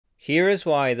Here is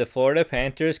why the Florida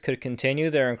Panthers could continue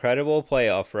their incredible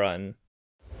playoff run.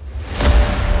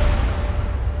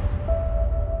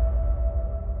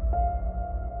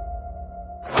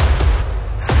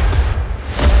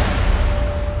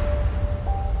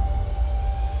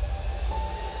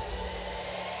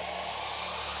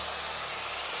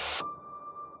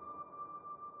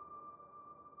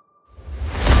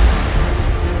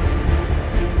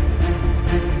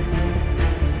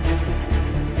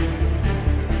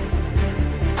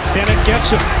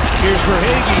 Gets him. Here's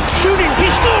Verhaeghe shooting. He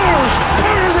scores!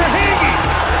 Carter Verhaeghe!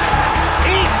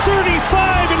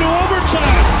 8:35 into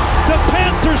overtime. The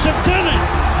Panthers have done it.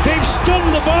 They've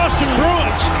stunned the Boston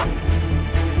Bruins.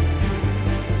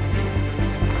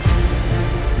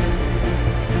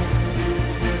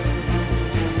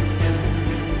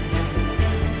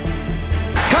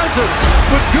 Cousins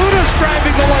with Gudas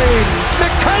driving the lane.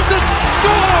 Nick Cousins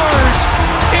scores!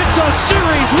 It's a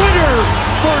series winner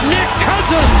for Nick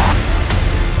Cousins.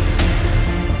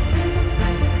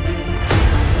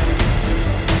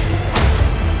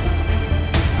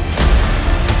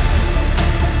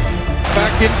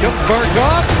 Back in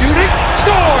Barkov, shooting,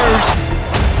 scores!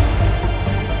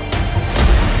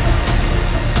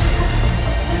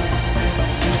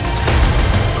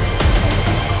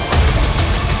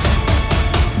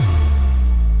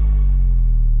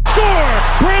 Score!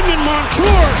 Brandon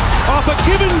Montour off a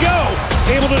give and go,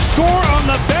 able to score on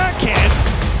the backhand.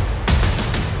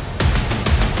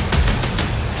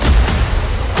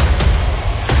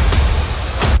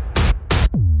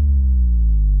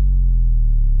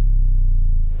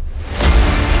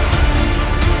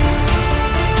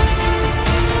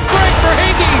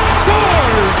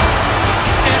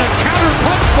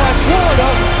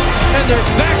 And they're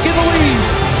back in the lead.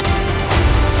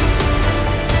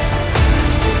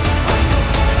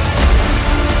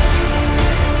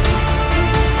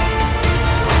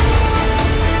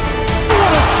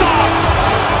 What a stop!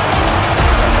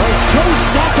 A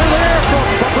showstopper there from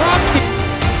Bobrovsky.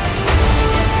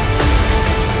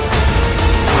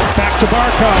 Back to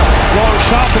Barkov. Long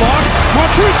shot block.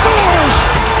 Montour scores!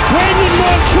 Brandon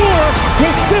Montour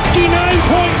with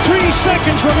 59.3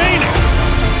 seconds remaining.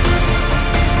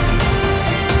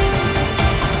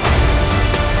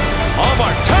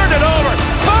 Turned it over,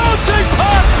 bouncing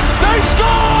puck, they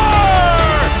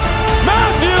score!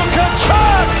 Matthew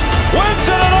Tkachuk wins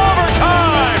it in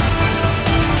overtime!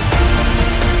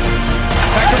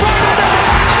 Back to Brandon,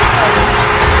 scores!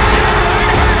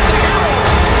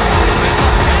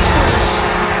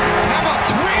 Have a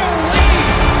 3-0 lead.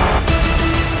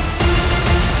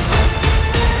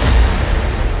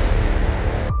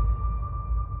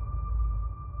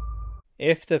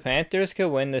 If the Panthers could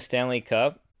win the Stanley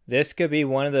Cup, this could be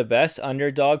one of the best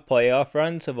underdog playoff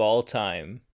runs of all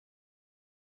time.